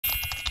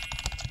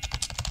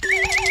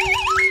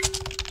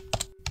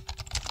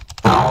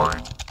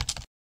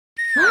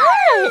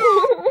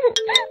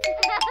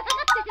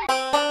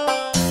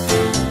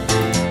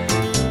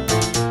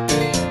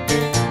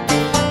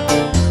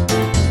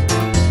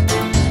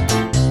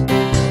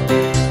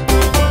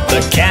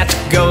cat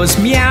goes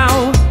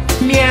meow,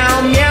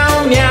 meow,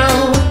 meow,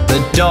 meow.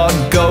 The dog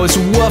goes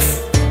woof,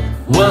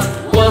 woof,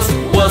 woof,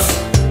 woof.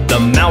 The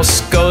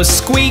mouse goes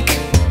squeak,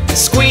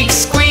 squeak,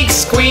 squeak,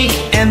 squeak.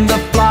 And the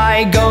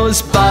fly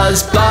goes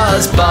buzz,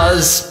 buzz,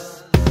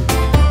 buzz.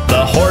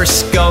 The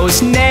horse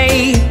goes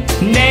neigh,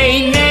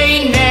 neigh,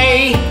 neigh,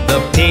 neigh.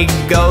 The pig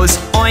goes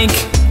oink,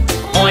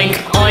 oink,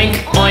 oink,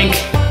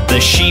 oink. The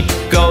sheep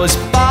goes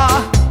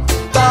ba,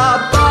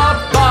 ba,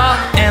 ba, ba.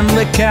 And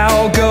the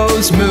cow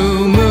goes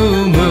moo,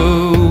 moo,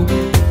 moo.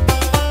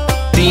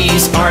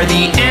 These are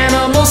the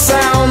animal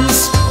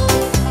sounds.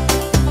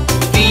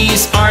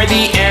 These are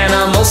the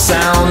animal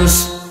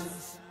sounds.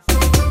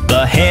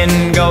 The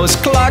hen goes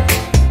cluck,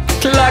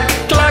 cluck,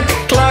 cluck,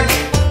 cluck.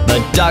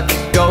 The duck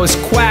goes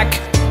quack,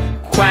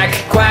 quack,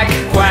 quack,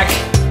 quack.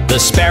 The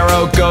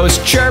sparrow goes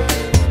chirp,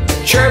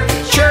 chirp,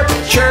 chirp,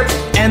 chirp.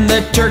 And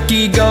the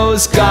turkey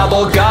goes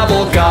gobble,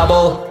 gobble,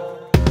 gobble.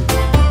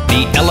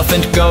 The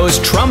elephant goes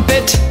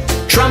trumpet,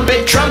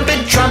 trumpet,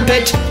 trumpet,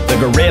 trumpet. The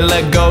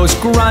gorilla goes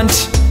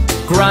grunt,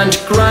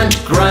 grunt,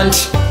 grunt,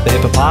 grunt. The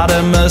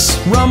hippopotamus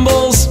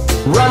rumbles,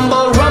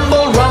 rumble,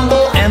 rumble,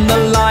 rumble. And the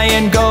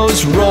lion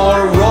goes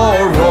roar,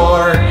 roar,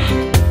 roar.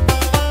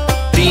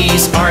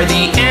 These are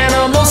the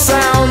animal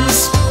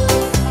sounds.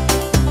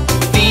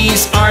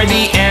 These are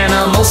the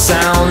animal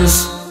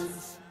sounds.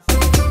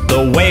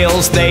 The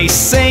whales they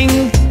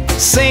sing,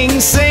 sing,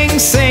 sing,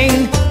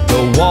 sing.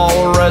 The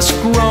walrus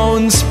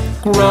groans,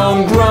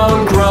 groan,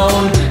 groan,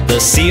 groan. The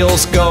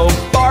seals go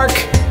bark,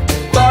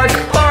 bark,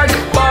 bark,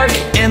 bark.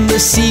 And the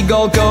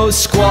seagull goes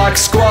squawk,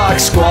 squawk,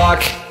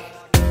 squawk.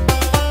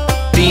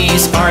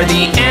 These are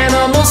the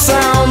animal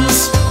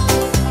sounds.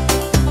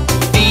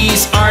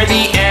 These are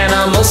the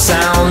animal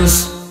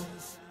sounds.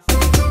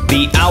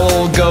 The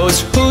owl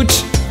goes hoot,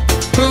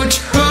 hoot,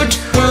 hoot,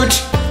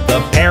 hoot.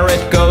 The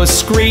parrot goes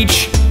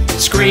screech,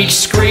 screech,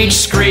 screech,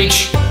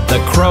 screech.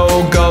 The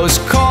crow goes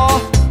caw,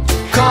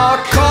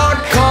 caw, caw,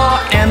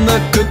 caw. And the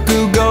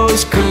cuckoo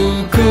goes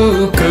coo,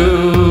 coo,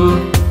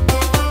 coo.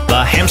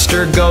 The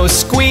hamster goes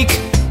squeak,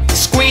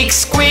 squeak,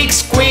 squeak,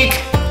 squeak.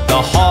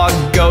 The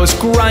hog goes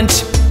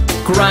grunt,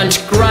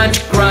 grunt,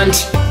 grunt,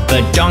 grunt.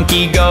 The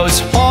donkey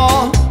goes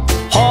haw,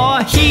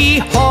 haw, hee,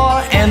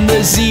 haw. And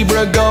the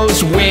zebra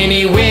goes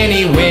whinny,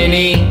 whinny,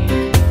 whinny.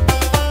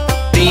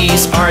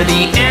 These are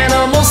the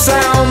animal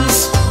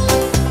sounds.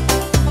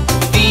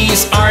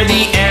 These are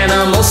the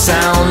animal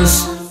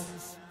sounds.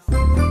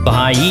 The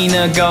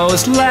hyena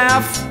goes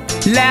laugh,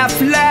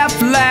 laugh,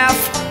 laugh,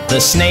 laugh. The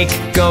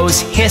snake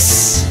goes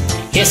hiss,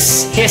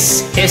 hiss,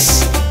 hiss,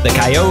 hiss. The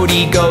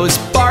coyote goes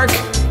bark,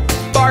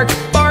 bark,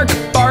 bark,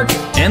 bark.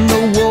 And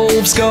the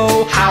wolves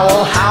go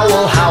howl,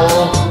 howl,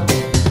 howl.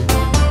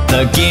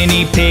 The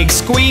guinea pig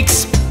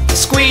squeaks,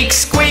 squeak,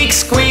 squeak,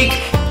 squeak.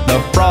 The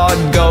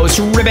frog goes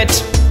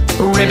ribbit,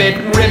 ribbit,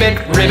 ribbit,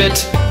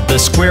 ribbit. The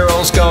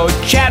squirrels go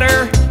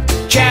chatter,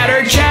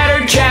 chatter,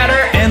 chatter,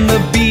 chatter. And the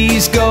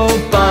bees go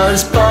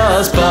buzz,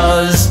 buzz,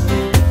 buzz.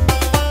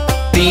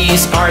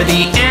 These are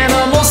the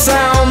animal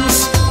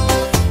sounds.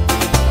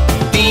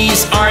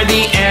 These are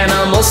the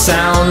animal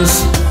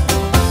sounds.